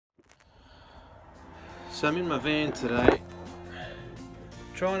So I'm in my van today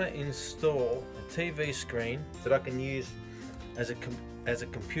trying to install a TV screen that I can use as a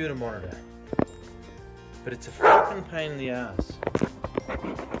computer monitor, but it's a fucking pain in the ass.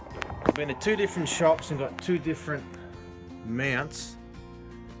 I've been to two different shops and got two different mounts.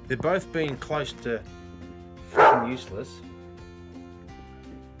 They're both being close to fucking useless.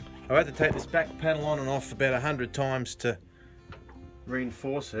 I had to take this back panel on and off about 100 times to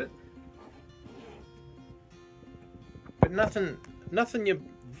reinforce it. But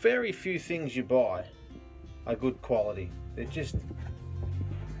very few things you buy are good quality. They're just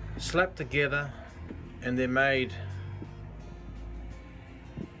slapped together and they're made,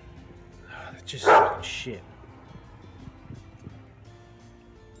 they're just fucking shit.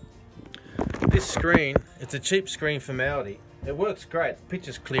 This screen, it's a cheap screen from Aldi. It works great, the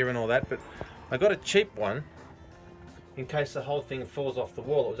picture's clear and all that, but I got a cheap one in case the whole thing falls off the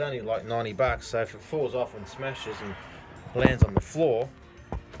wall. It was only like 90 bucks, so if it falls off and smashes and lands on the floor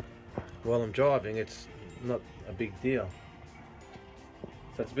while I'm driving, it's not a big deal.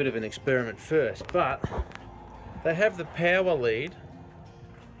 So it's a bit of an experiment first, but they have the power lead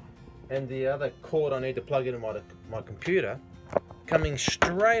and the other cord I need to plug into my computer coming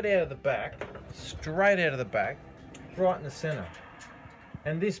straight out of the back, right in the center.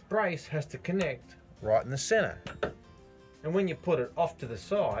 And this brace has to connect right in the center. And when you put it off to the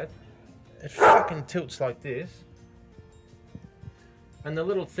side, it fucking tilts like this. And the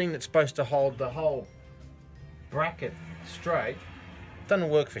little thing that's supposed to hold the whole bracket straight doesn't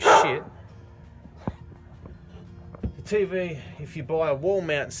work for shit. The TV, if you buy a wall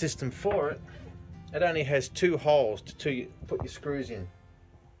mount system for it, it only has two holes to put your screws in.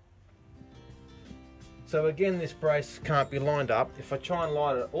 So again, this brace can't be lined up. If I try and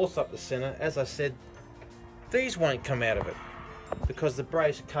line it also up the center, as I said, these won't come out of it because the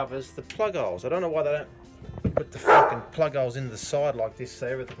brace covers the plug holes. I don't know why they don't put the fucking plug holes in the side like this so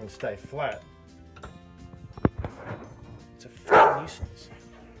everything can stay flat. It's a fucking nuisance.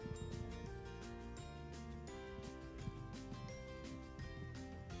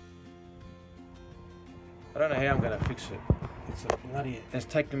 I don't know how I'm going to fix it. It's a bloody... It's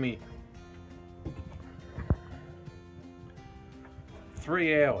taken me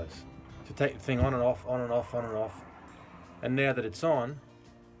 3 hours to take the thing on and off, on and off, on and off. And now that it's on,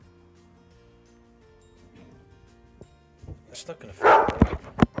 it's not going to fucking work.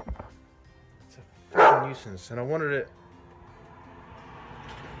 It's a fucking nuisance, and I wanted it.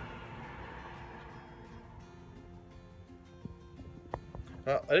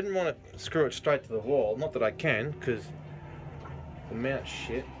 I didn't want to screw it straight to the wall. Not that I can, because the mount's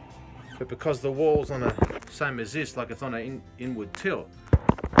shit. But because the wall's on a same as this, like it's on an inward tilt.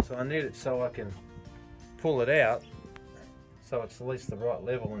 So I need it so I can pull it out, so it's at least the right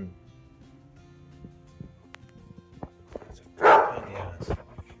level. And it's a fucking pain in the ass.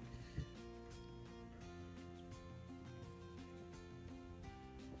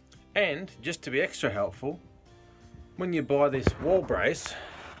 And just to be extra helpful, when you buy this wall brace,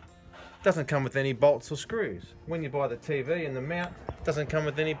 it doesn't come with any bolts or screws. When you buy the TV and the mount, it doesn't come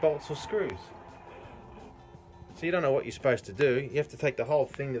with any bolts or screws. So you don't know what you're supposed to do. You have to take the whole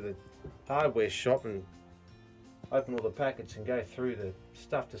thing to the hardware shop and open all the packets and go through the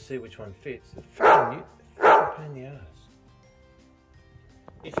stuff to see which one fits. It's fucking pain in the ass.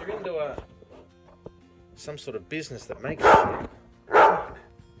 If you're into some sort of business that makes shit, fuck,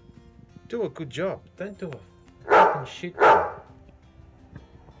 do a good job. Don't do a fucking shit job.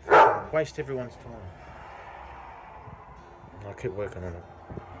 Fucking waste everyone's time. I'll keep working on it.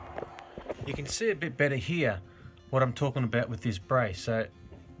 You can see a bit better here what I'm talking about with this brace. So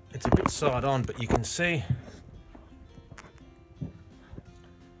it's a bit side on, but you can see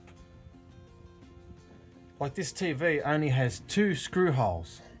like this TV only has 2 screw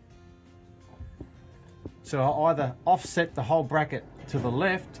holes. So I either offset the whole bracket to the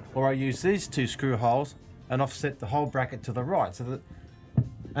left, or I use these 2 screw holes and offset the whole bracket to the right.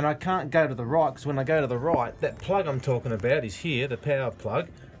 And I can't go to the right, because when I go to the right, that plug I'm talking about is here, the power plug,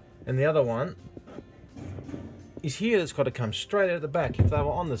 and the other one is here. That's got to come straight out of the back. If they were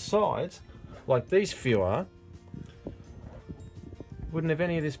on the sides, like these few are, wouldn't have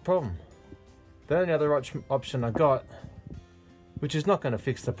any of this problem. The only other option I got, which is not going to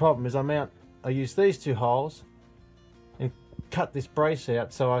fix the problem, is I use these 2 holes and cut this brace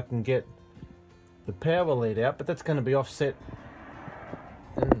out so I can get the power lead out, but that's going to be offset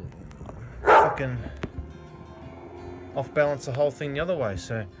and fucking off balance the whole thing the other way.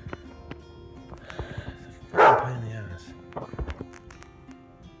 So it's a fucking pain in the ass.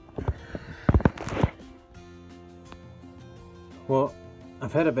 Well,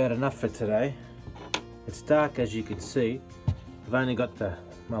 I've had about enough for today. It's dark, as you can see. I've only got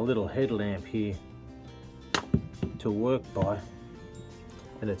my little headlamp here to work by,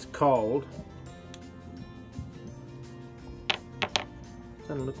 and it's cold.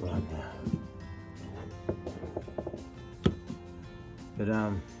 Doesn't look right now. But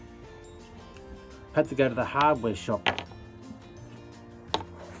had to go to the hardware shop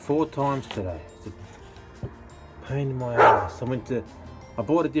 4 times today. It's a pain in my ass. I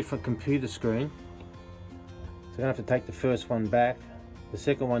bought a different computer screen, so I'm gonna have to take the first one back. The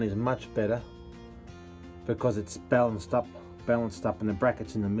second one is much better because it's balanced up and the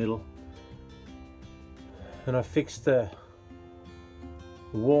bracket's in the middle. And I fixed the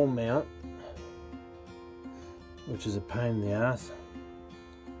wall mount, which is a pain in the ass.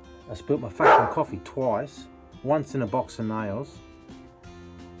 I spilt my fucking coffee twice, once in a box of nails.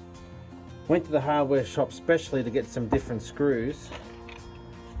 Went to the hardware shop specially to get some different screws,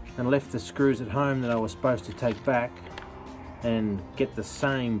 and left the screws at home that I was supposed to take back and get the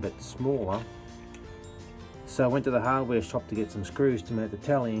same but smaller. So I went to the hardware shop to get some screws to make the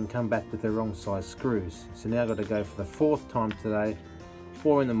tally and come back with the wrong size screws. So now I've got to go for the 4th time today,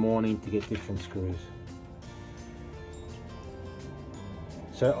 4 in the morning, to get different screws.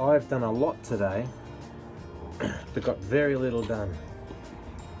 So I've done a lot today, but got very little done.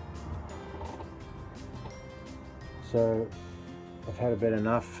 So I've had about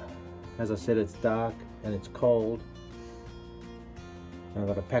enough. As I said, it's dark and it's cold. And I've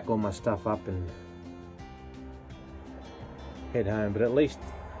got to pack all my stuff up and head home. But at least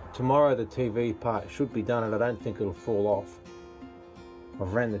tomorrow the TV part should be done, and I don't think it'll fall off.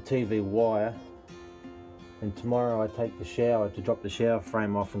 I've ran the TV wire, and tomorrow I take the shower to drop the shower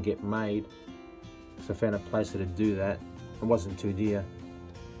frame off and get made. So I found a place to do that. It wasn't too dear.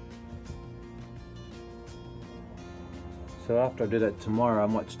 So after I do that tomorrow, I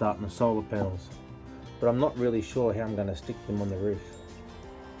might start my solar panels. But I'm not really sure how I'm going to stick them on the roof.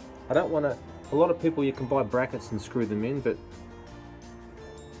 I don't want to... A lot of people, you can buy brackets and screw them in, but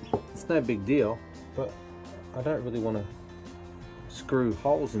it's no big deal. But I don't really want to screw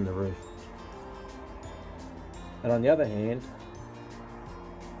holes in the roof. And on the other hand,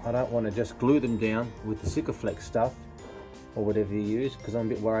 I don't want to just glue them down with the Sikaflex stuff or whatever you use, because I'm a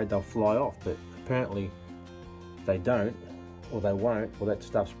bit worried they'll fly off. But apparently they don't, or they won't. Well, that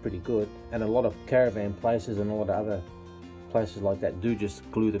stuff's pretty good. And a lot of caravan places and a lot of other places like that do just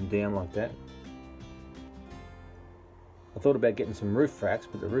glue them down like that. I thought about getting some roof racks,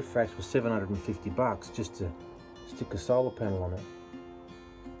 but the roof racks were $750 just to stick a solar panel on it.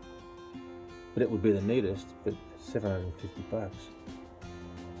 But it would be the neatest, but $750.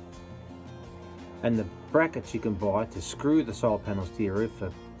 And the brackets you can buy to screw the solar panels to your roof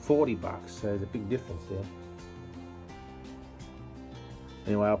are $40, so there's a big difference there.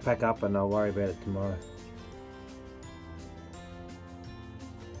 Anyway, I'll pack up and I'll worry about it tomorrow.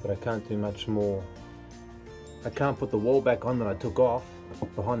 But I can't do much more. I can't put the wall back on that I took off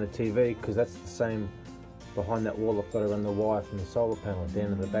behind the TV, because that's the same behind that wall. I've got to run the wire from the solar panel down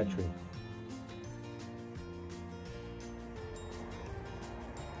to the battery.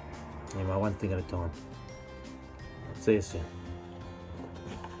 Anyway, one thing at a time. See you soon.